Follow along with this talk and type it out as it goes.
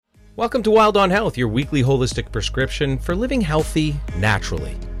Welcome to Wild on Health, your weekly holistic prescription for living healthy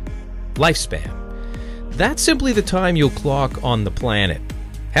naturally. Lifespan. That's simply the time you'll clock on the planet.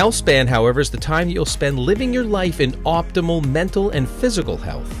 Healthspan, however, is the time you'll spend living your life in optimal mental and physical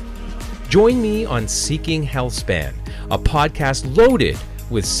health. Join me on Seeking Healthspan, a podcast loaded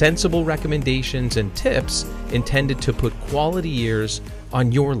with sensible recommendations and tips intended to put quality years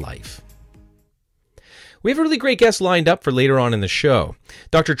on your life. We have a really great guest lined up for later on in the show.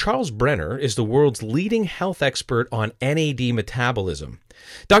 Dr. Charles Brenner is the world's leading health expert on NAD metabolism.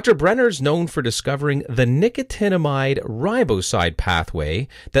 Dr. Brenner is known for discovering the nicotinamide riboside pathway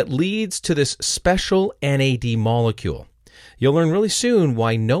that leads to this special NAD molecule. You'll learn really soon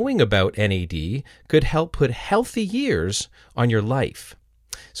why knowing about NAD could help put healthy years on your life.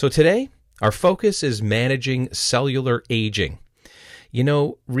 So today, our focus is managing cellular aging. You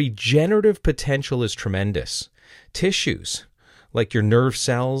know, regenerative potential is tremendous. Tissues like your nerve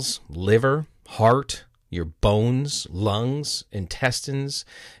cells, liver, heart, your bones, lungs, intestines,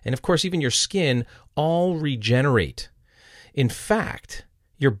 and of course even your skin all regenerate. In fact,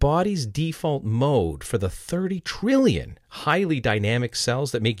 your body's default mode for the 30 trillion highly dynamic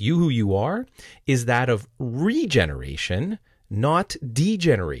cells that make you who you are is that of regeneration, not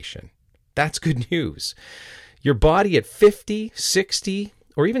degeneration. That's good news. Your body at 50, 60,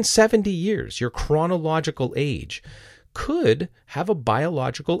 or even 70 years, your chronological age, could have a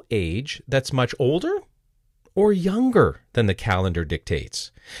biological age that's much older or younger than the calendar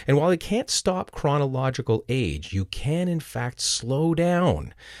dictates. And while it can't stop chronological age, you can in fact slow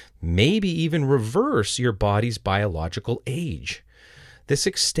down, maybe even reverse your body's biological age. This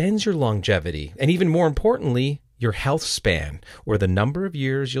extends your longevity, and even more importantly, your health span, or the number of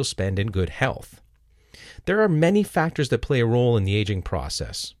years you'll spend in good health. There are many factors that play a role in the aging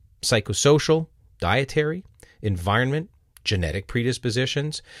process. Psychosocial, dietary, environment, genetic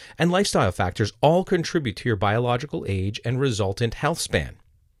predispositions, and lifestyle factors all contribute to your biological age and resultant health span.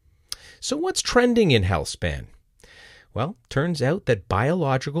 So what's trending in health span? Well, turns out that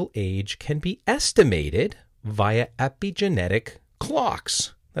biological age can be estimated via epigenetic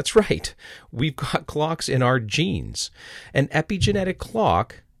clocks. That's right. We've got clocks in our genes. An epigenetic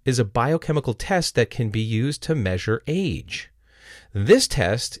clock is a biochemical test that can be used to measure age. This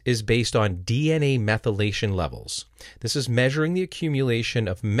test is based on DNA methylation levels. This is measuring the accumulation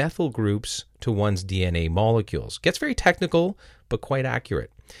of methyl groups to one's DNA molecules. Gets very technical, but quite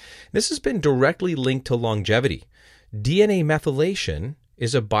accurate. This has been directly linked to longevity. DNA methylation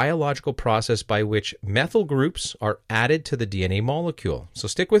is a biological process by which methyl groups are added to the DNA molecule. So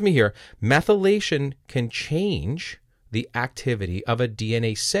stick with me here. Methylation can change the activity of a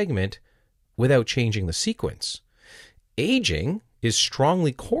DNA segment without changing the sequence. Aging is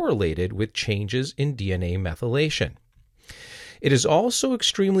strongly correlated with changes in DNA methylation. It is also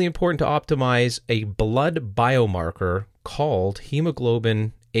extremely important to optimize a blood biomarker called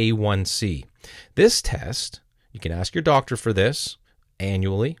hemoglobin A1C. This test, you can ask your doctor for this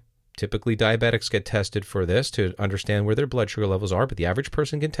annually. Typically, diabetics get tested for this to understand where their blood sugar levels are, but the average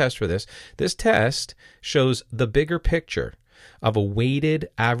person can test for this. This test shows the bigger picture of a weighted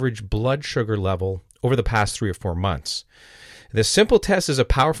average blood sugar level over the past 3 or 4 months. This simple test is a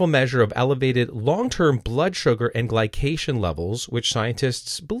powerful measure of elevated long-term blood sugar and glycation levels, which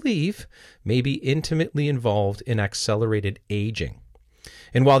scientists believe may be intimately involved in accelerated aging.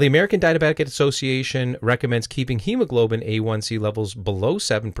 And while the American Diabetic Association recommends keeping hemoglobin A1C levels below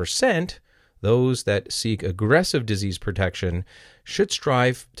 7%, those that seek aggressive disease protection should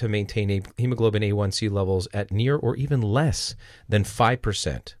strive to maintain hemoglobin A1C levels at near or even less than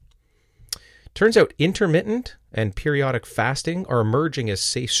 5%. Turns out intermittent and periodic fasting are emerging as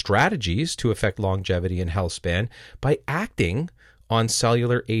safe strategies to affect longevity and health span by acting on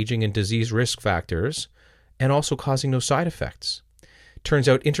cellular aging and disease risk factors and also causing no side effects. Turns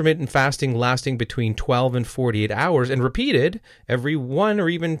out intermittent fasting lasting between 12 and 48 hours and repeated every 1 or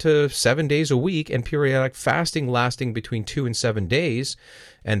even to 7 days a week, and periodic fasting lasting between 2 and 7 days,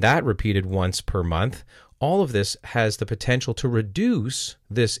 and that repeated once per month. All of this has the potential to reduce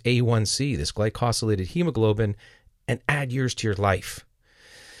this A1C, this glycosylated hemoglobin, and add years to your life.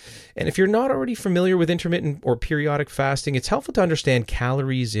 And if you're not already familiar with intermittent or periodic fasting, it's helpful to understand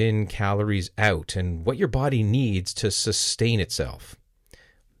calories in, calories out, and what your body needs to sustain itself.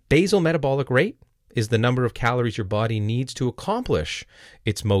 Basal metabolic rate is the number of calories your body needs to accomplish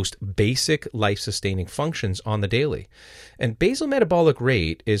its most basic life-sustaining functions on the daily. And basal metabolic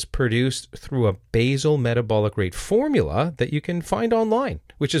rate is produced through a basal metabolic rate formula that you can find online,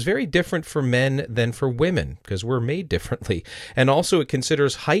 which is very different for men than for women because we're made differently. And also it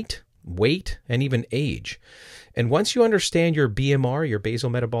considers height, weight, and even age. And once you understand your BMR, your basal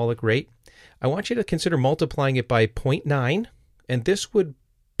metabolic rate, I want you to consider multiplying it by 0.9, and this would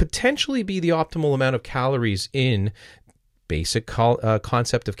potentially be the optimal amount of calories in basic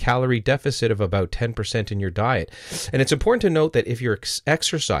concept of calorie deficit of about 10% in your diet. And it's important to note that if you're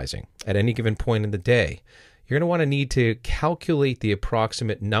exercising at any given point in the day, you're going to want to need to calculate the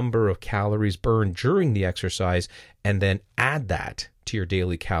approximate number of calories burned during the exercise and then add that to your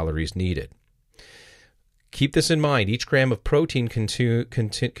daily calories needed. Keep this in mind. Each gram of protein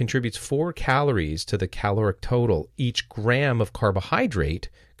contributes 4 calories to the caloric total. Each gram of carbohydrate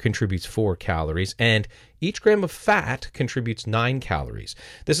contributes 4 calories, and each gram of fat contributes 9 calories.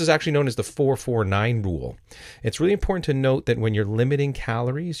 This is actually known as the 4-4-9 rule. It's really important to note that when you're limiting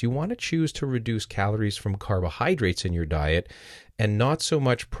calories, you want to choose to reduce calories from carbohydrates in your diet and not so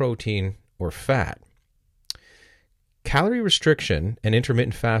much protein or fat. Calorie restriction and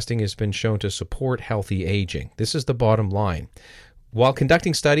intermittent fasting has been shown to support healthy aging. This is the bottom line. While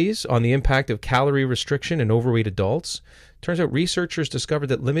conducting studies on the impact of calorie restriction in overweight adults, turns out researchers discovered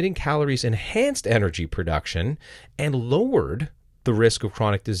that limiting calories enhanced energy production and lowered the risk of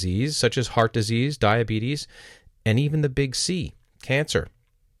chronic disease such as heart disease, diabetes, and even the big C, cancer.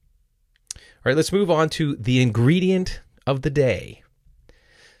 All right, let's move on to the ingredient of the day.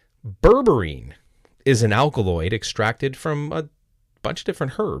 Berberine is an alkaloid extracted from a bunch of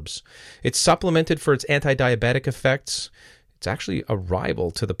different herbs. It's supplemented for its anti-diabetic effects. It's actually a rival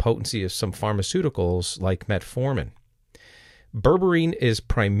to the potency of some pharmaceuticals like metformin. Berberine is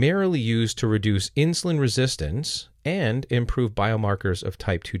primarily used to reduce insulin resistance and improve biomarkers of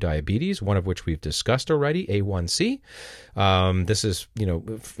type 2 diabetes, one of which we've discussed already, A1C. This is,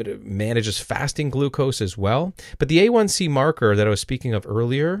 it manages fasting glucose as well. But the A1C marker that I was speaking of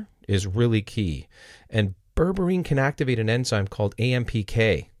earlier is really key. And berberine can activate an enzyme called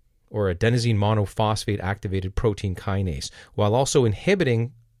AMPK, or adenosine monophosphate activated protein kinase, while also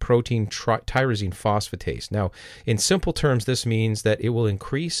inhibiting protein tyrosine phosphatase. Now, in simple terms, this means that it will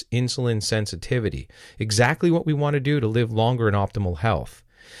increase insulin sensitivity, exactly what we want to do to live longer in optimal health.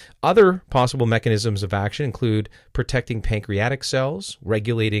 Other possible mechanisms of action include protecting pancreatic cells,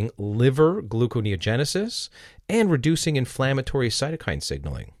 regulating liver gluconeogenesis, and reducing inflammatory cytokine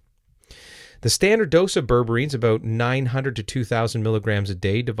signaling. The standard dose of berberine is about 900 to 2,000 milligrams a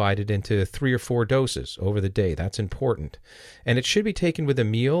day, divided into 3 or 4 doses over the day. That's important. And it should be taken with a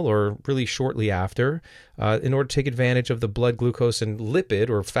meal or really shortly after in order to take advantage of the blood glucose and lipid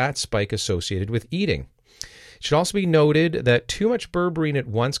or fat spike associated with eating. It should also be noted that too much berberine at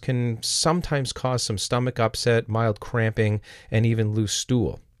once can sometimes cause some stomach upset, mild cramping, and even loose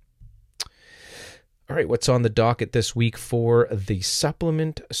stool. All right, what's on the docket this week for the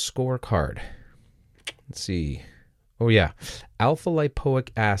supplement scorecard? Let's see. Oh, yeah. Alpha-lipoic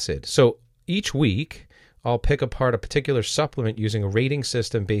acid. So each week, I'll pick apart a particular supplement using a rating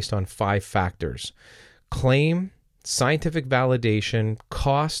system based on 5 factors: claim, scientific validation,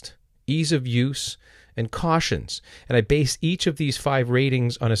 cost, ease of use, and cautions. And I base each of these 5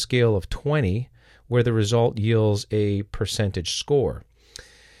 ratings on a scale of 20, where the result yields a percentage score.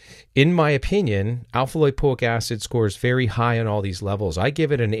 In my opinion, alpha-lipoic acid scores very high on all these levels. I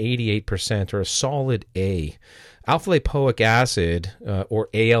give it an 88% or a solid A. Alpha-lipoic acid, or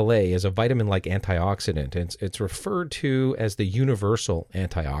ALA, is a vitamin-like antioxidant. It's referred to as the universal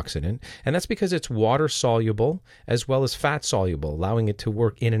antioxidant, and that's because it's water-soluble as well as fat-soluble, allowing it to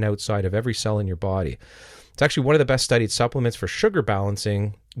work in and outside of every cell in your body. It's actually one of the best studied supplements for sugar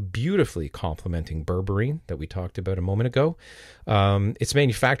balancing, beautifully complementing berberine that we talked about a moment ago. It's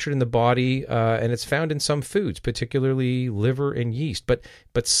manufactured in the body and it's found in some foods, particularly liver and yeast.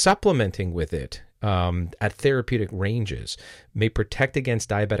 But supplementing with it at therapeutic ranges may protect against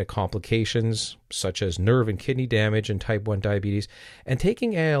diabetic complications such as nerve and kidney damage and type 1 diabetes. And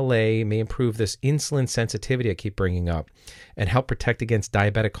taking ALA may improve this insulin sensitivity I keep bringing up and help protect against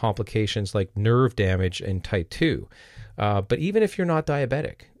diabetic complications like nerve damage and type 2. But even if you're not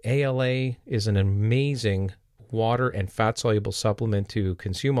diabetic, ALA is an amazing water and fat-soluble supplement to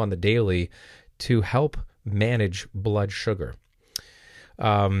consume on the daily to help manage blood sugar.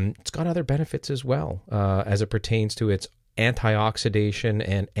 It's got other benefits as well as it pertains to its antioxidation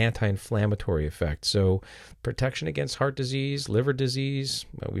and anti-inflammatory effects. So protection against heart disease, liver disease,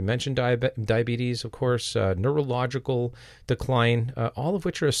 we mentioned diabetes, of course, neurological decline, all of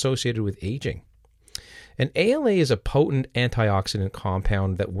which are associated with aging. And ALA is a potent antioxidant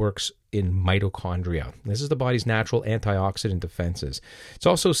compound that works in mitochondria. This is the body's natural antioxidant defenses. It's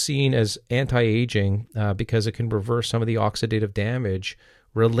also seen as anti-aging because it can reverse some of the oxidative damage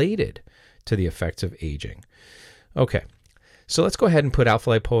related to the effects of aging. Okay, So let's go ahead and put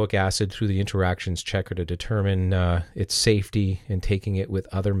alpha-lipoic acid through the interactions checker to determine its safety in taking it with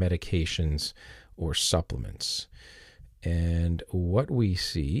other medications or supplements. And what we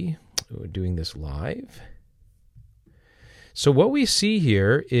see, we're doing this live. So what we see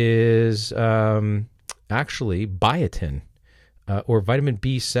here is actually biotin or vitamin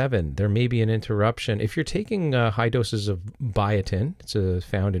B7. There may be an interruption. If you're taking high doses of biotin, it's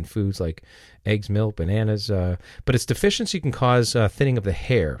found in foods like eggs, milk, bananas, but its deficiency can cause thinning of the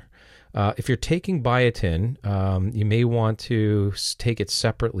hair. If you're taking biotin, you may want to take it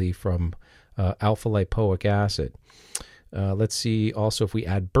separately from alpha-lipoic acid. Let's see also if we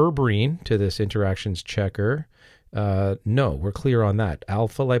add berberine to this interactions checker. No, we're clear on that.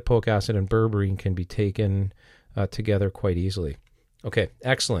 Alpha-lipoic acid and berberine can be taken together quite easily. Okay,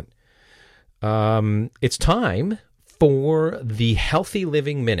 excellent. It's time for the Healthy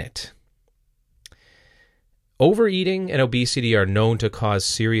Living Minute. Overeating and obesity are known to cause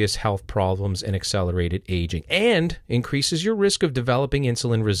serious health problems and accelerated aging, and increases your risk of developing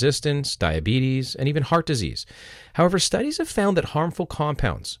insulin resistance, diabetes, and even heart disease. However, studies have found that harmful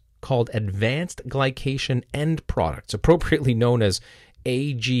compounds called advanced glycation end products, appropriately known as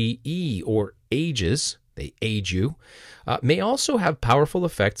AGE or AGEs, they age you, may also have powerful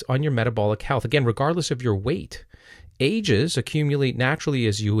effects on your metabolic health, again, regardless of your weight. AGEs accumulate naturally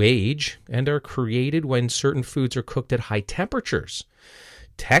as you age and are created when certain foods are cooked at high temperatures.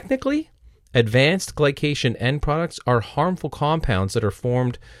 Technically, advanced glycation end products are harmful compounds that are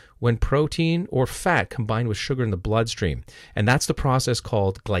formed when protein or fat combine with sugar in the bloodstream, and that's the process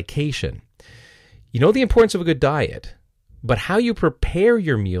called glycation. You know the importance of a good diet, but how you prepare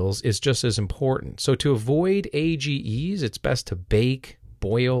your meals is just as important. So to avoid AGEs, it's best to bake,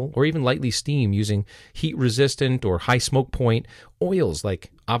 boil, or even lightly steam using heat-resistant or high smoke point oils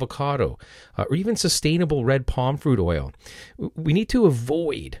like avocado or even sustainable red palm fruit oil. We need to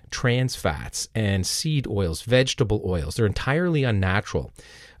avoid trans fats and seed oils, vegetable oils. They're entirely unnatural.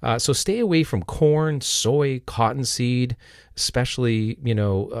 So stay away from corn, soy, cottonseed, especially,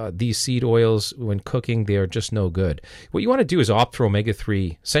 these seed oils. When cooking, they are just no good. What you want to do is opt for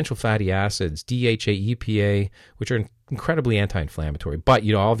omega-3, essential fatty acids, DHA, EPA, which are incredibly anti-inflammatory, but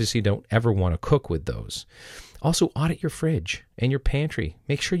you obviously don't ever want to cook with those. Also, audit your fridge and your pantry.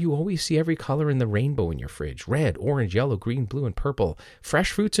 Make sure you always see every color in the rainbow in your fridge: red, orange, yellow, green, blue, and purple.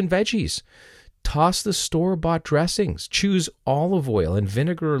 Fresh fruits and veggies. Toss the store-bought dressings. Choose olive oil and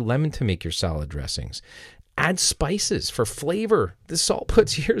vinegar or lemon to make your salad dressings. Add spices for flavor. This all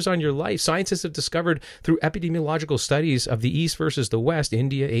puts years on your life. Scientists have discovered through epidemiological studies of the East versus the West,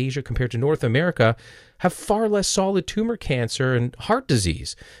 India, Asia compared to North America, have far less solid tumor cancer and heart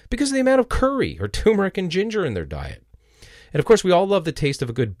disease because of the amount of curry or turmeric and ginger in their diet. And of course, we all love the taste of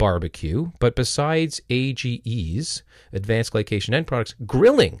a good barbecue, but besides AGEs, advanced glycation end products,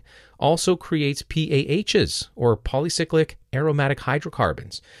 grilling also creates PAHs, or polycyclic aromatic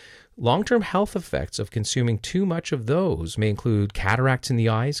hydrocarbons. Long-term health effects of consuming too much of those may include cataracts in the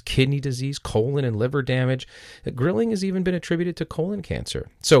eyes, kidney disease, colon and liver damage. Grilling has even been attributed to colon cancer.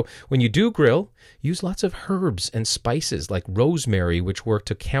 So when you do grill, use lots of herbs and spices like rosemary, which work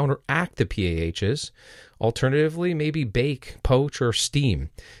to counteract the PAHs. Alternatively, maybe bake, poach, or steam.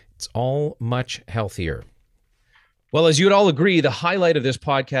 It's all much healthier. Well, as you'd all agree, the highlight of this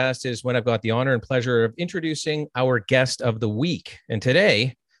podcast is when I've got the honor and pleasure of introducing our guest of the week. And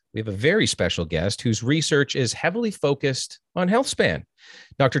today, we have a very special guest whose research is heavily focused on health span.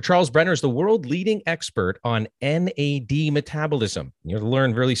 Dr. Charles Brenner is the world-leading expert on NAD metabolism. You'll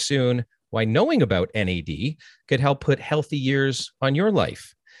learn really soon why knowing about NAD could help put healthy years on your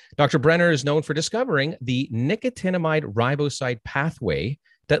life. Dr. Brenner is known for discovering the nicotinamide riboside pathway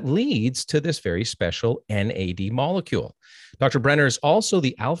that leads to this very special NAD molecule. Dr. Brenner is also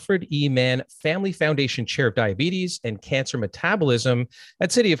the Alfred E. Mann Family Foundation Chair of Diabetes and Cancer Metabolism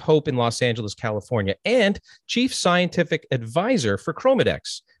at City of Hope in Los Angeles, California, and Chief Scientific Advisor for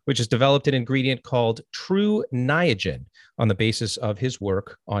ChromaDex, which has developed an ingredient called Tru Niagen on the basis of his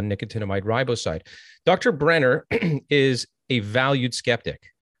work on nicotinamide riboside. Dr. Brenner is a valued skeptic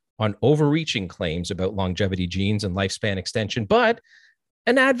on overreaching claims about longevity genes and lifespan extension, but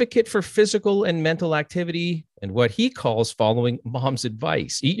an advocate for physical and mental activity and what he calls following mom's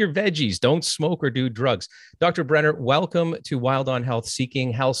advice. Eat your veggies, don't smoke or do drugs. Dr. Brenner, welcome to Wild on Health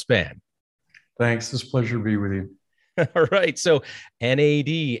Seeking Healthspan. Thanks. It's a pleasure to be with you. All right. So NAD,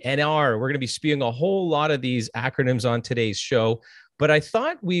 NR, we're going to be spewing a whole lot of these acronyms on today's show, but I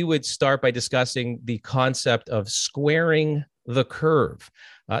thought we would start by discussing the concept of squaring the curve.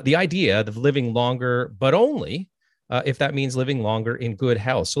 The idea of living longer, but only if that means living longer in good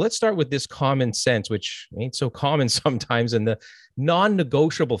health. So let's start with this common sense, which ain't so common sometimes, and the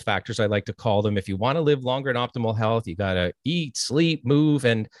non-negotiable factors, I like to call them. If you want to live longer in optimal health, you got to eat, sleep, move,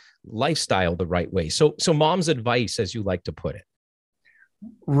 and lifestyle the right way. So mom's advice, as you like to put it.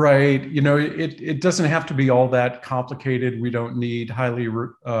 Right. It doesn't have to be all that complicated. We don't need highly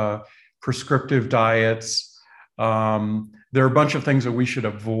prescriptive diets. There are a bunch of things that we should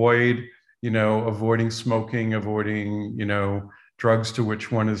avoid, avoiding smoking, avoiding, drugs to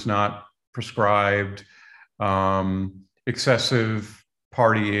which one is not prescribed, excessive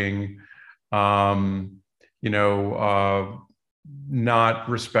partying, not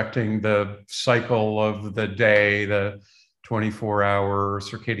respecting the cycle of the day, the 24-hour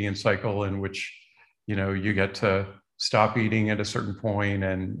circadian cycle in which, you get to stop eating at a certain point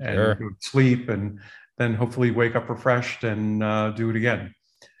and Sure. go to sleep and then hopefully wake up refreshed and do it again.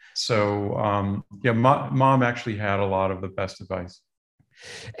 So mom actually had a lot of the best advice.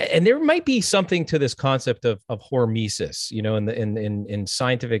 And there might be something to this concept of hormesis, in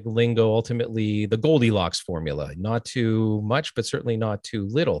scientific lingo, ultimately the Goldilocks formula, not too much, but certainly not too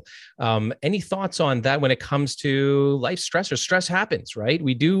little. Any thoughts on that when it comes to life stressors? Stress happens, right?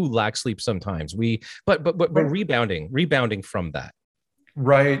 We do lack sleep sometimes. But rebounding from that.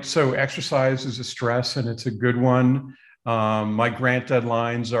 Right. So exercise is a stress and it's a good one. My grant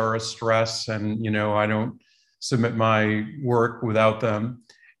deadlines are a stress, and I don't submit my work without them.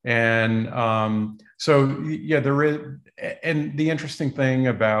 And there is. And the interesting thing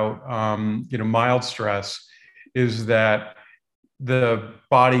about mild stress is that the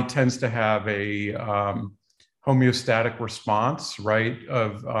body tends to have a homeostatic response, right?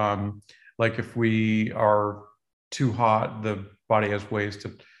 Like if we are too hot, the body has ways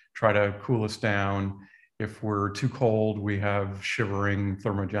to try to cool us down. If we're too cold, we have shivering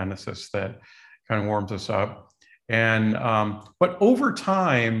thermogenesis that kind of warms us up. And but over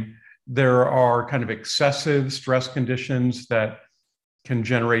time, there are kind of excessive stress conditions that can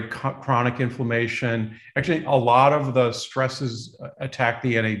generate chronic inflammation. Actually, a lot of the stresses attack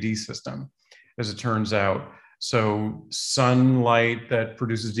the NAD system, as it turns out. So sunlight that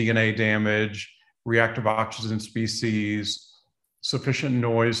produces DNA damage, reactive oxygen species, sufficient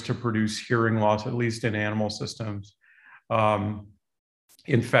noise to produce hearing loss, at least in animal systems,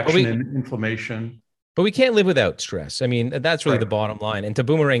 infection and inflammation. But we can't live without stress. I mean, that's really Right. the bottom line. And to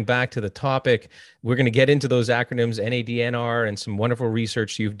boomerang back to the topic, we're going to get into those acronyms, NADNR, and some wonderful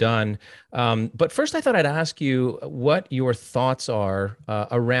research you've done. But first, I thought I'd ask you what your thoughts are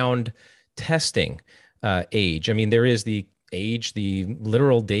around testing age. I mean, there is the age, the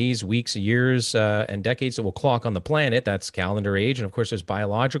literal days, weeks, years, and decades that will clock on the planet. That's calendar age. And of course, there's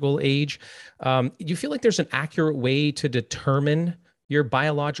biological age. Do you feel like there's an accurate way to determine your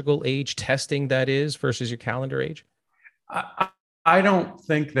biological age, testing that is, versus your calendar age? I don't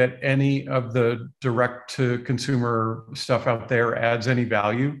think that any of the direct to consumer stuff out there adds any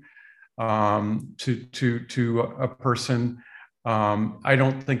value to a person. I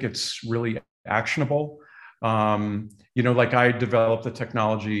don't think it's really actionable. Like I developed the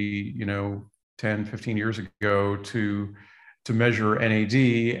technology, 10, 15 years ago to measure NAD,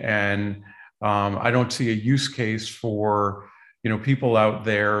 and I don't see a use case for people out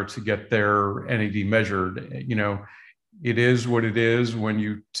there to get their NAD measured. It is what it is. When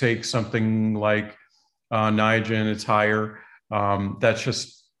you take something like Niagen, it's higher. That's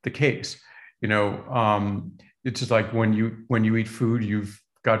just the case. It's just like when you eat food, you've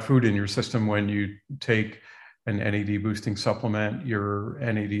got food in your system. When you take an NAD boosting supplement, your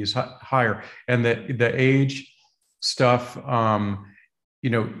NAD is higher. And the age stuff,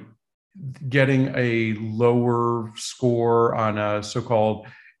 getting a lower score on a so-called,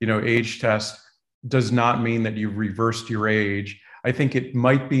 age test does not mean that you've reversed your age. I think it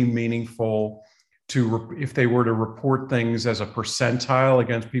might be meaningful if they were to report things as a percentile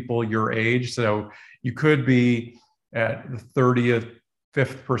against people your age. So you could be at the 30th,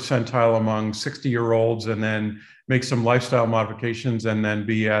 5th percentile among 60-year-olds and then make some lifestyle modifications and then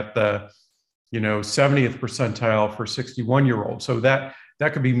be at the, 70th percentile for 61-year-olds. So that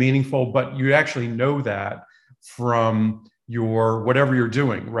could be meaningful, but you actually know that from your whatever you're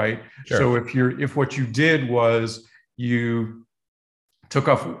doing, right? Sure. So if what you did was you took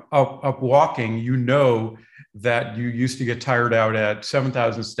up walking, that you used to get tired out at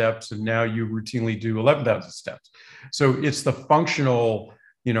 7,000 steps and now you routinely do 11,000 steps. So it's the functional,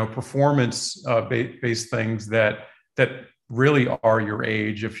 performance based things that really are your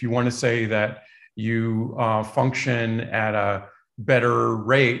age. If you want to say that you function at a better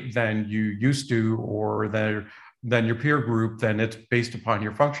rate than you used to, or than your peer group, then it's based upon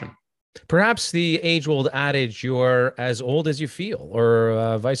your function. Perhaps the age-old adage, you're as old as you feel,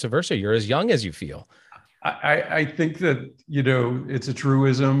 or vice versa, you're as young as you feel. I think that, it's a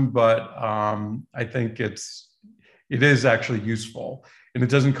truism, but I think it is actually useful, and it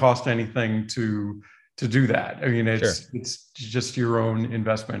doesn't cost anything to do that. I mean, Sure. it's just your own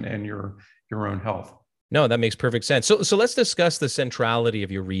investment and your own health. No, that makes perfect sense. So let's discuss the centrality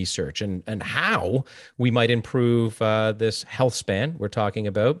of your research and how we might improve this health span we're talking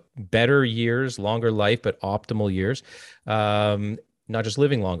about, better years, longer life, but optimal years, not just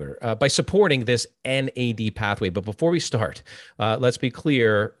living longer, by supporting this NAD pathway. But before we start, let's be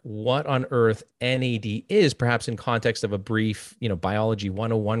clear what on earth NAD is, perhaps in context of a brief, biology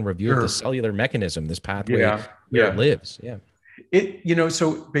 101 review of the Sure. cellular mechanism this pathway Yeah. where it Yeah. lives. Yeah,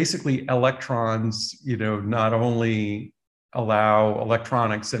 So basically electrons, not only allow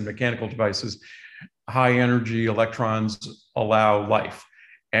electronics and mechanical devices, high energy electrons allow life.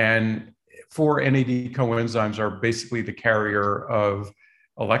 And 4 NAD coenzymes are basically the carrier of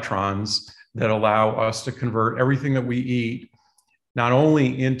electrons that allow us to convert everything that we eat, not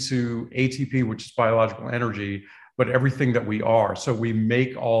only into ATP, which is biological energy, but everything that we are. So we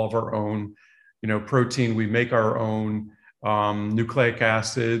make all of our own, protein, we make our own nucleic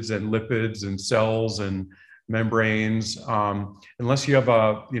acids and lipids and cells and membranes. Unless you have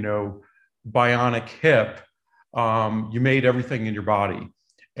a, bionic hip, you made everything in your body,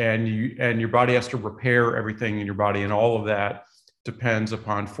 and your body has to repair everything in your body, and all of that depends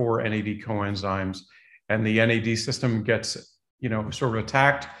upon 4 NAD coenzymes. And the NAD system gets, sort of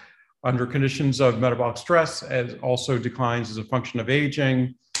attacked under conditions of metabolic stress, as also declines as a function of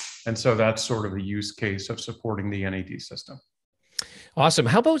aging. And so that's sort of a use case of supporting the NAD system. awesome.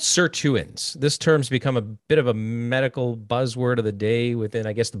 How about sirtuins? This term's become a bit of a medical buzzword of the day within,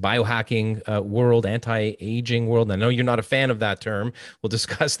 I guess, the biohacking world, anti-aging world. And I know you're not a fan of that term. We'll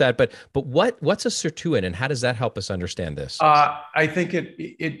discuss that. But what's a sirtuin, and how does that help us understand this? I think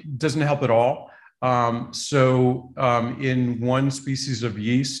it doesn't help at all. In one species of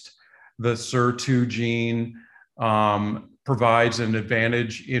yeast, the SIR2 gene provides an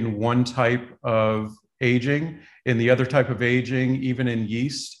advantage in one type of aging. In the other type of aging, even in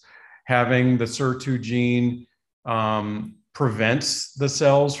yeast, having the SIR2 gene prevents the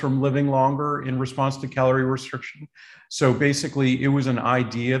cells from living longer in response to calorie restriction. So basically, it was an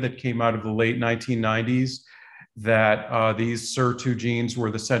idea that came out of the late 1990s that these SIR2 genes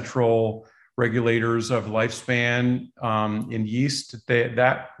were the central regulators of lifespan in yeast.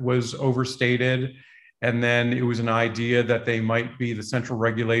 That was overstated. And then it was an idea that they might be the central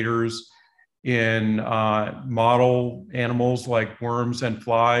regulators in model animals like worms and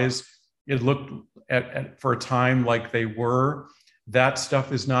flies. It looked for a time like they were. That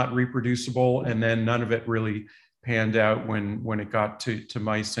stuff is not reproducible. And then none of it really panned out when it got to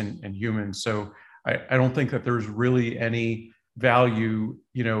mice and humans. So I don't think that there's really any value,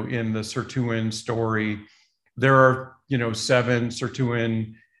 in the sirtuin story. There are, 7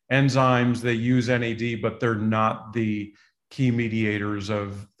 sirtuin enzymes. They use NAD, but they're not the key mediators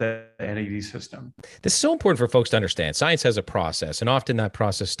of the NAD system. This is so important for folks to understand. Science has a process, and often that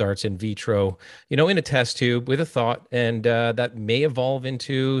process starts in vitro, in a test tube with a thought, and that may evolve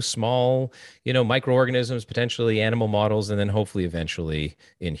into small, microorganisms, potentially animal models, and then hopefully eventually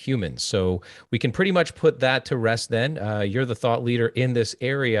in humans. So we can pretty much put that to rest then. You're the thought leader in this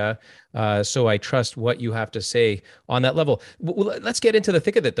area. So I trust what you have to say on that level. Let's get into the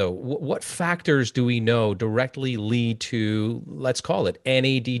thick of it, though. What factors do we know directly lead to, let's call it,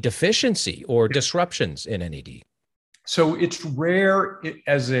 NAD deficiency or disruptions in NAD? So it's rare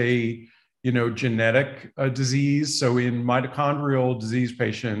as a genetic disease. So in mitochondrial disease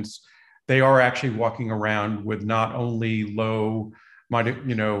patients, they are actually walking around with not only low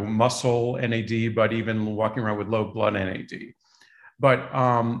muscle NAD, but even walking around with low blood NAD. But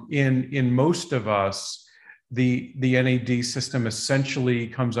in most of us, the NAD system essentially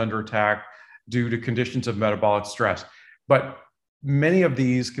comes under attack due to conditions of metabolic stress. But many of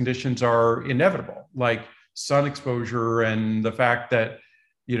these conditions are inevitable, like sun exposure and the fact that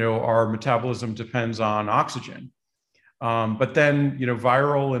our metabolism depends on oxygen. But then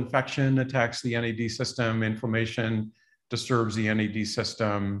viral infection attacks the NAD system, inflammation disturbs the NAD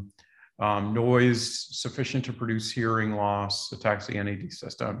system. Noise sufficient to produce hearing loss attacks the NAD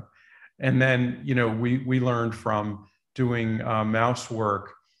system. And then, we learned from doing mouse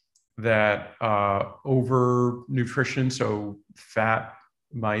work that over nutrition, so fat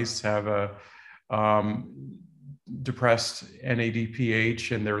mice have a depressed NAD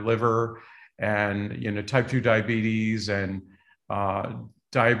pH in their liver, and type 2 diabetes and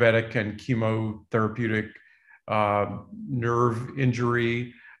diabetic and chemotherapeutic nerve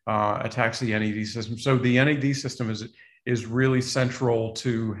injury attacks the NAD system. So the NAD system is really central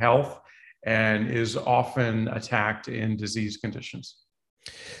to health and is often attacked in disease conditions.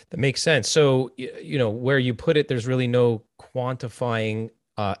 That makes sense. So, where you put it, there's really no quantifying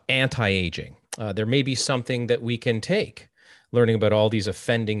anti-aging. There may be something that we can take, learning about all these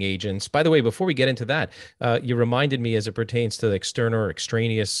offending agents. By the way, before we get into that, you reminded me as it pertains to the external or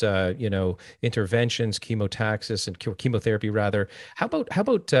extraneous, interventions, chemotaxis and chemotherapy rather. How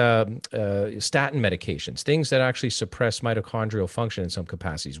about statin medications, things that actually suppress mitochondrial function in some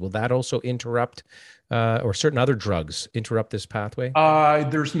capacities? Will that also interrupt, or certain other drugs interrupt this pathway?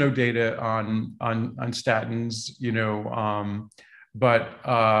 There's no data on statins, but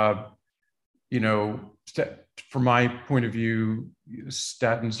from my point of view,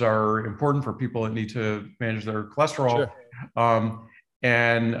 statins are important for people that need to manage their cholesterol. Sure.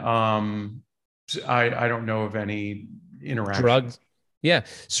 I don't know of any interaction. Drugs. Yeah,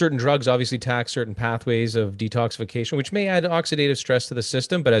 certain drugs obviously tax certain pathways of detoxification, which may add oxidative stress to the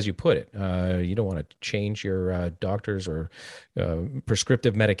system. But as you put it, you don't want to change your doctor's or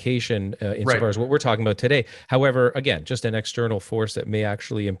prescriptive medication insofar as what we're talking about today. However, again, just an external force that may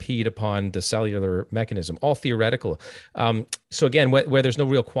actually impede upon the cellular mechanism, all theoretical. So again, where there's no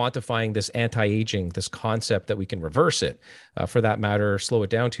real quantifying this anti-aging, this concept that we can reverse it, for that matter, slow it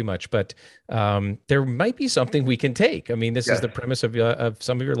down too much. But there might be something we can take. I mean, this is the premise of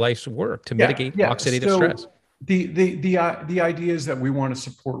some of your life's work to mitigate oxidative stress. The idea is that we want to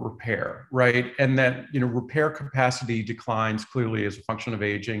support repair, right? And that, repair capacity declines clearly as a function of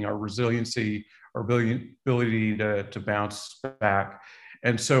aging, our resiliency, our ability to bounce back.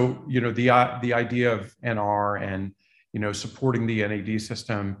 And so, the idea of NR and, supporting the NAD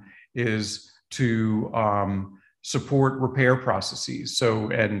system is to support repair processes. So,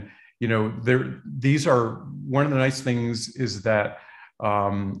 and, these are, one of the nice things is that,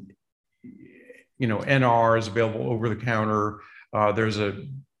 NR is available over the counter. There's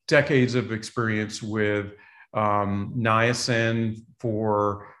decades of experience with niacin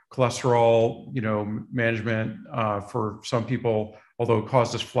for cholesterol, management for some people, although it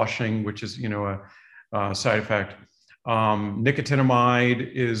causes flushing, which is, a side effect.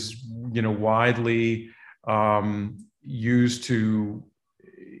 Nicotinamide is, widely used to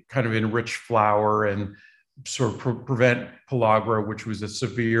kind of enrich flour and sort of prevent pellagra, which was a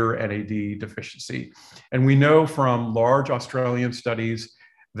severe NAD deficiency. And we know from large Australian studies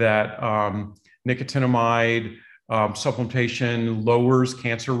that nicotinamide supplementation lowers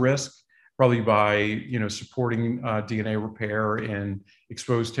cancer risk, probably by supporting DNA repair in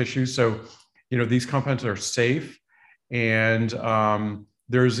exposed tissues. So these compounds are safe, and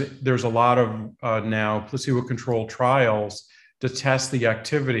there's a lot of now placebo-controlled trials to test the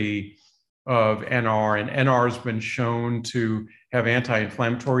activity of NR, and NR has been shown to have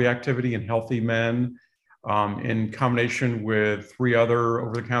anti-inflammatory activity in healthy men. In combination with 3 other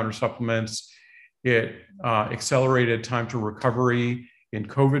over-the-counter supplements, it accelerated time to recovery in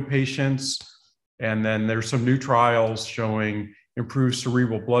COVID patients. And then there's some new trials showing improved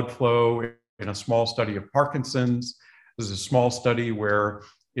cerebral blood flow in a small study of Parkinson's. This is a small study where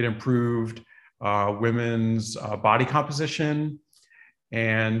it improved women's body composition.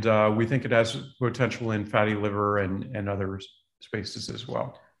 And we think it has potential in fatty liver and other spaces as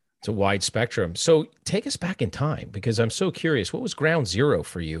well. It's a wide spectrum. So take us back in time, because I'm so curious. What was ground zero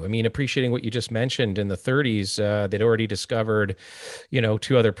for you? I mean, appreciating what you just mentioned in the 30s, they'd already discovered,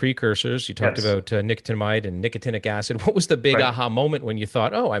 2 other precursors. You talked about nicotinamide and nicotinic acid. What was the big aha moment when you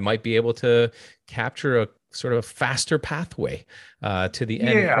thought, oh, I might be able to capture a sort of faster pathway to the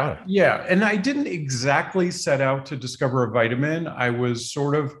end product? Yeah. And I didn't exactly set out to discover a vitamin. I was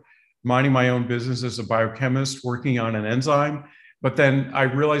sort of minding my own business as a biochemist working on an enzyme. But then I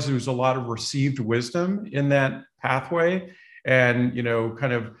realized there was a lot of received wisdom in that pathway, and,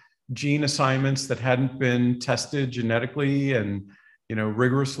 kind of gene assignments that hadn't been tested genetically and,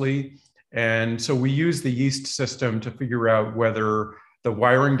 rigorously. And so we used the yeast system to figure out whether the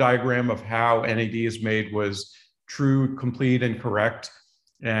wiring diagram of how NAD is made was true, complete, and correct.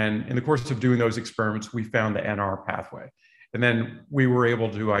 And in the course of doing those experiments, we found the NR pathway. And then we were able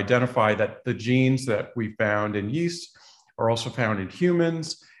to identify that the genes that we found in yeast are also found in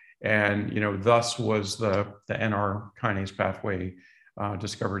humans, and thus was the NR kinase pathway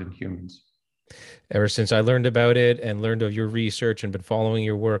discovered in humans. Ever since I learned about it and learned of your research and been following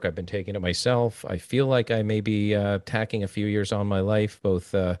your work, I've been taking it myself. I feel like I may be tacking a few years on my life,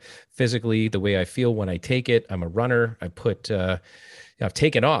 both physically, the way I feel when I take it. I'm a runner. I've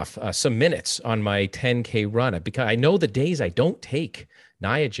taken off some minutes on my 10K run because I know the days I don't take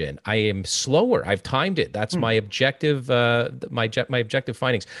Niagen. I am slower. I've timed it. That's my objective. My objective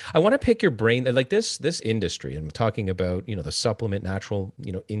findings. I want to pick your brain. Like this industry. I'm talking about the supplement, natural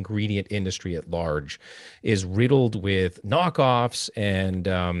ingredient industry at large, is riddled with knockoffs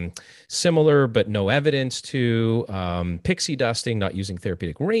and similar but no evidence to pixie dusting, not using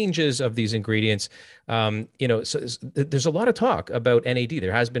therapeutic ranges of these ingredients. So there's a lot of talk about NAD.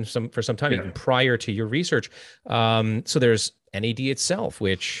 There has been some for some time, even prior to your research. So there's NAD itself,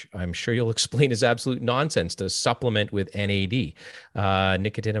 which I'm sure you'll explain is absolute nonsense to supplement with NAD,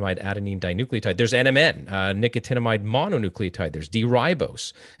 nicotinamide adenine dinucleotide. There's NMN, nicotinamide mononucleotide. There's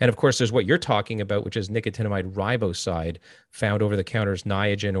D-ribose. And of course, there's what you're talking about, which is nicotinamide riboside, found over the counter as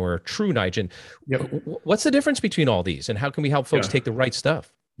Niagen or Tru Niagen. Yep. What's the difference between all these, and how can we help folks take the right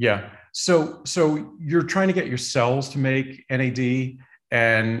stuff? Yeah. So you're trying to get your cells to make NAD.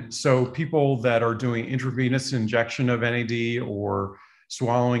 And so people that are doing intravenous injection of NAD or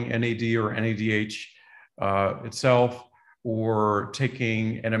swallowing NAD or NADH itself, or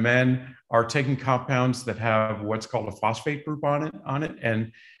taking NMN, are taking compounds that have what's called a phosphate group on it.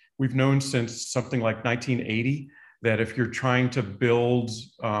 And we've known since something like 1980 that if you're trying to build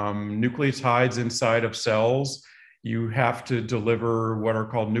nucleotides inside of cells, you have to deliver what are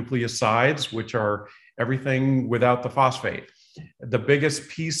called nucleosides, which are everything without the phosphate. The biggest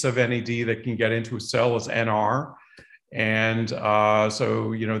piece of NAD that can get into a cell is NR. And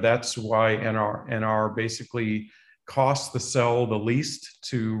so, that's why NR basically costs the cell the least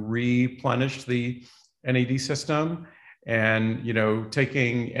to replenish the NAD system. And,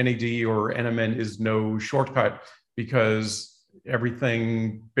 taking NAD or NMN is no shortcut, because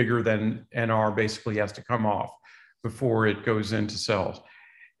everything bigger than NR basically has to come off before it goes into cells.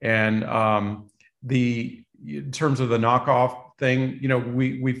 And in terms of the knockoff thing,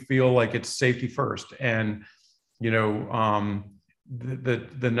 we feel like it's safety first. And the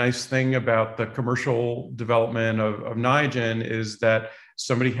nice thing about the commercial development of Niagen is that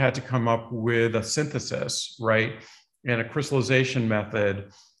somebody had to come up with a synthesis, right, and a crystallization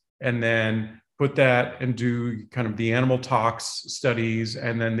method, and then put that and do kind of the animal tox studies,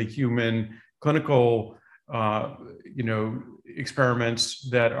 and then the human clinical experiments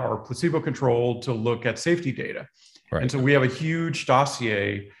that are placebo controlled to look at safety data. Right. And so we have a huge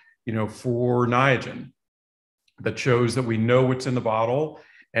dossier, for Niagen that shows that we know what's in the bottle,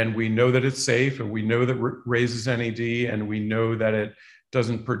 and we know that it's safe, and we know that it raises NAD, and we know that it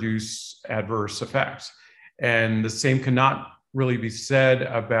doesn't produce adverse effects. And the same cannot really be said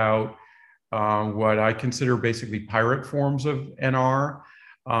about what I consider basically pirate forms of NR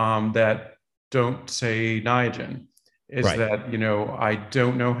that don't say Niagen. Is right. That, I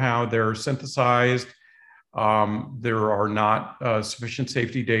don't know how they're synthesized. There are not sufficient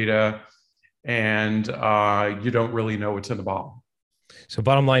safety data, and you don't really know what's in the bottle. So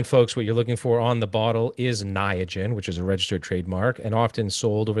bottom line, folks, what you're looking for on the bottle is Niagen, which is a registered trademark and often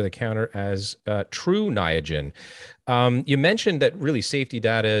sold over the counter as Tru Niagen. You mentioned that really safety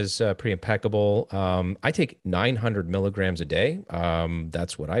data is pretty impeccable. I take 900 milligrams a day.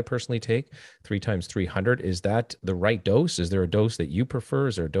 That's what I personally take, 3 times 300. Is that the right dose? Is there a dose that you prefer?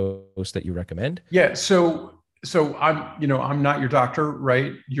 Is there a dose that you recommend? Yeah. So I'm not your doctor,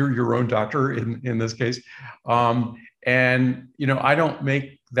 right? You're your own doctor in this case. And I don't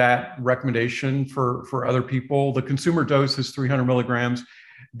make that recommendation for other people. The consumer dose is 300 milligrams.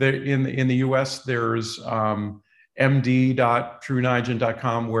 In the US, there's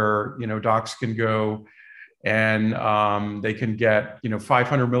md.truniagen.com where docs can go and they can get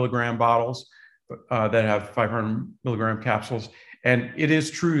 500 milligram bottles that have 500 milligram capsules. And it is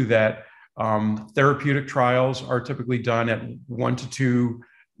true that therapeutic trials are typically done at 1 to 2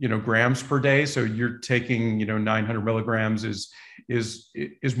 grams per day. So you're taking 900 milligrams is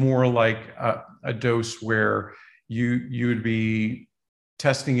more like a dose where you would be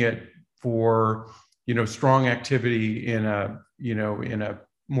testing it for strong activity in a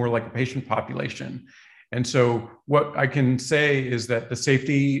more like a patient population. And so what I can say is that the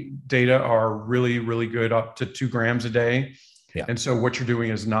safety data are really, really good, up to 2 grams a day. Yeah. And so what you're doing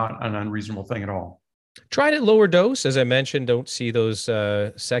is not an unreasonable thing at all. Tried at lower dose. As I mentioned, don't see those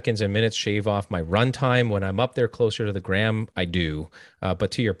seconds and minutes shave off my runtime. When I'm up there closer to the gram, I do.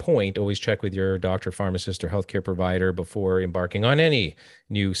 But to your point, always check with your doctor, pharmacist, or healthcare provider before embarking on any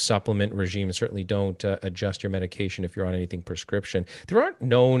new supplement regime. Certainly don't adjust your medication if you're on anything prescription. There aren't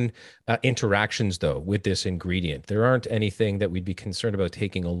known interactions, though, with this ingredient. There aren't anything that we'd be concerned about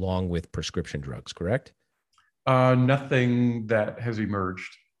taking along with prescription drugs, correct? Nothing that has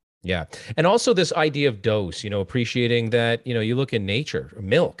emerged. Yeah. And also this idea of dose, appreciating that, you look in nature,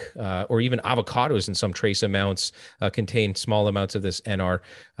 milk, or even avocados in some trace amounts contain small amounts of this NR.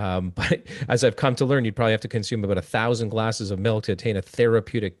 But as I've come to learn, you'd probably have to consume about 1,000 glasses of milk to attain a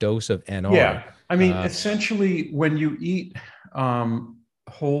therapeutic dose of NR. Yeah. I mean, essentially, when you eat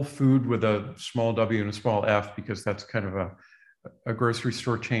whole food with a small W and a small f, because that's kind of a grocery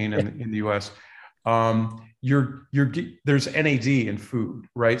store chain in the US, there's NAD in food,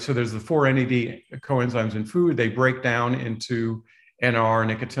 right? So there's the 4 NAD coenzymes in food. They break down into NR,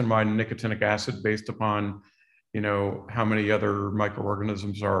 nicotinamide, and nicotinic acid based upon, how many other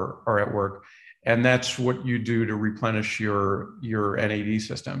microorganisms are at work. And that's what you do to replenish your NAD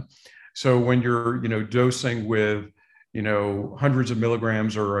system. So when you're, dosing with, hundreds of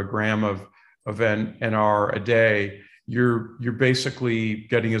milligrams or a gram of NR a day, you're basically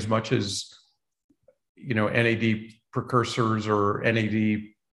getting as much as, NAD precursors or NAD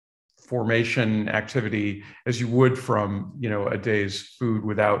formation activity as you would from, a day's food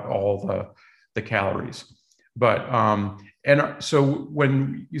without all the calories. But and so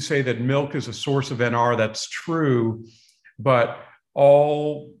when you say that milk is a source of NR, that's true, but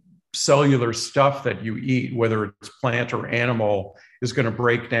all cellular stuff that you eat, whether it's plant or animal, is going to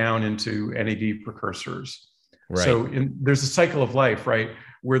break down into NAD precursors. Right. So there's a cycle of life, right,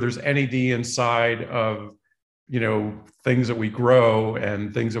 where there's NAD inside of, things that we grow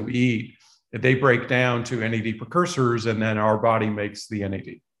and things that we eat. They break down to NAD precursors, and then our body makes the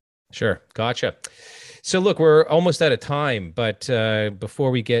NAD. Sure. Gotcha. So look, we're almost out of time, but before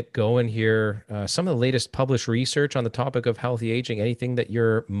we get going here, some of the latest published research on the topic of healthy aging, anything that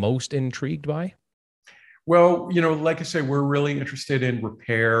you're most intrigued by? Well, like I say, we're really interested in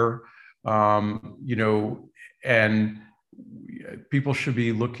repair, and people should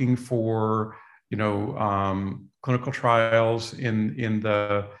be looking for, clinical trials in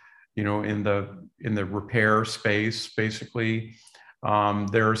the repair space, basically.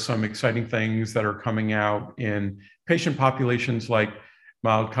 There are some exciting things that are coming out in patient populations like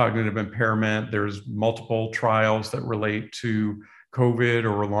mild cognitive impairment. There's multiple trials that relate to COVID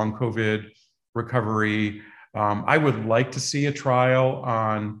or long COVID recovery. I would like to see a trial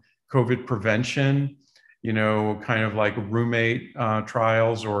on COVID prevention, kind of like roommate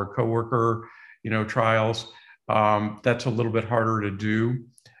trials or coworker, trials. That's a little bit harder to do,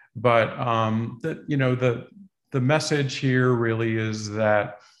 but the message here really is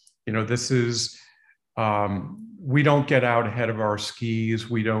that, this is, we don't get out ahead of our skis.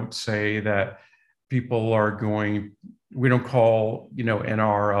 We don't say that people are going, we don't call,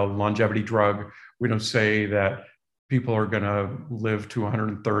 NR a longevity drug. We don't say that people are going to live to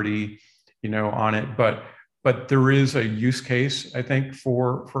 130, on it. But there is a use case, I think,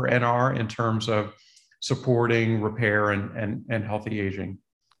 for NR in terms of supporting repair and healthy aging.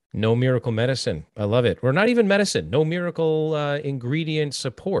 No miracle medicine. I love it. Or not even medicine. No miracle ingredient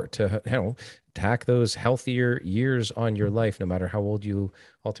support to tack those healthier years on your life, no matter how old you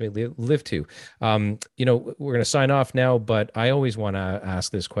ultimately live to. We're going to sign off now, but I always want to ask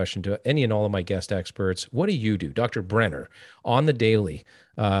this question to any and all of my guest experts. What do you do, Dr. Brenner, on the daily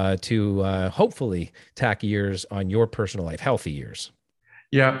to hopefully tack years on your personal life, healthy years?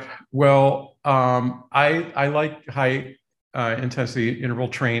 Yeah, well, I like high intensity interval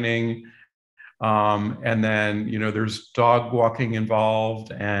training. And then, there's dog walking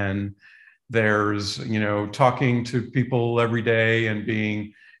involved, and there's, talking to people every day and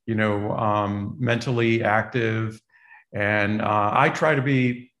being, mentally active. And I try to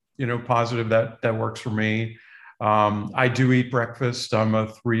be, positive. That works for me. I do eat breakfast. I'm a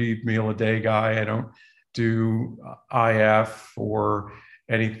 3 meal a day guy. I don't do IF or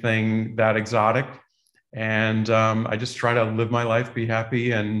anything that exotic. And I just try to live my life, be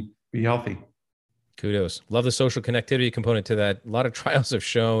happy, and be healthy. Kudos. Love the social connectivity component to that. A lot of trials have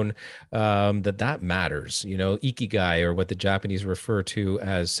shown that matters. Ikigai, or what the Japanese refer to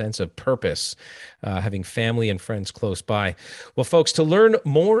as sense of purpose, having family and friends close by. Well, folks, to learn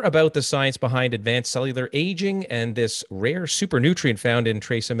more about the science behind advanced cellular aging and this rare super nutrient found in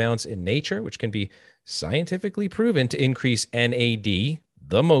trace amounts in nature, which can be scientifically proven to increase NAD,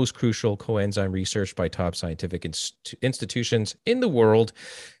 the most crucial coenzyme researched by top scientific institutions in the world,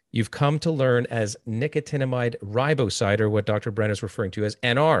 you've come to learn as nicotinamide riboside, or what Dr. Brenner is referring to as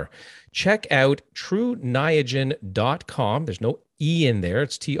NR. Check out truniagen.com. There's no E in there.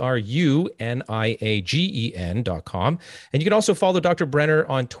 It's TRUNIAGEN.com. And you can also follow Dr. Brenner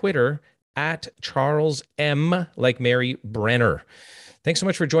on Twitter at Charles M. like Mary Brenner. Thanks so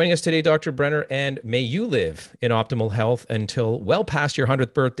much for joining us today, Dr. Brenner, and may you live in optimal health until well past your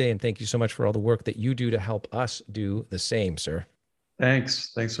 100th birthday. And thank you so much for all the work that you do to help us do the same, sir.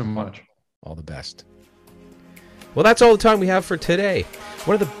 Thanks so much. All the best. Well, that's all the time we have for today.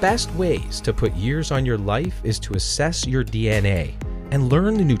 One of the best ways to put years on your life is to assess your DNA and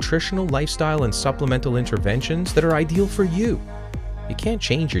learn the nutritional, lifestyle, and supplemental interventions that are ideal for you. You can't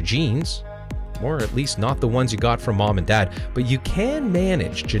change your genes, or at least not the ones you got from mom and dad, but you can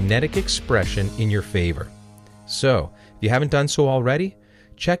manage genetic expression in your favor. So, if you haven't done so already,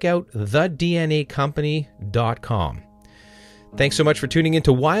 check out thednacompany.com. Thanks so much for tuning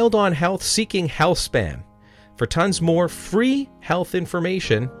into Wild on Health, Seeking Healthspan. For tons more free health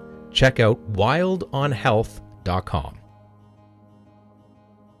information, check out wildonhealth.com.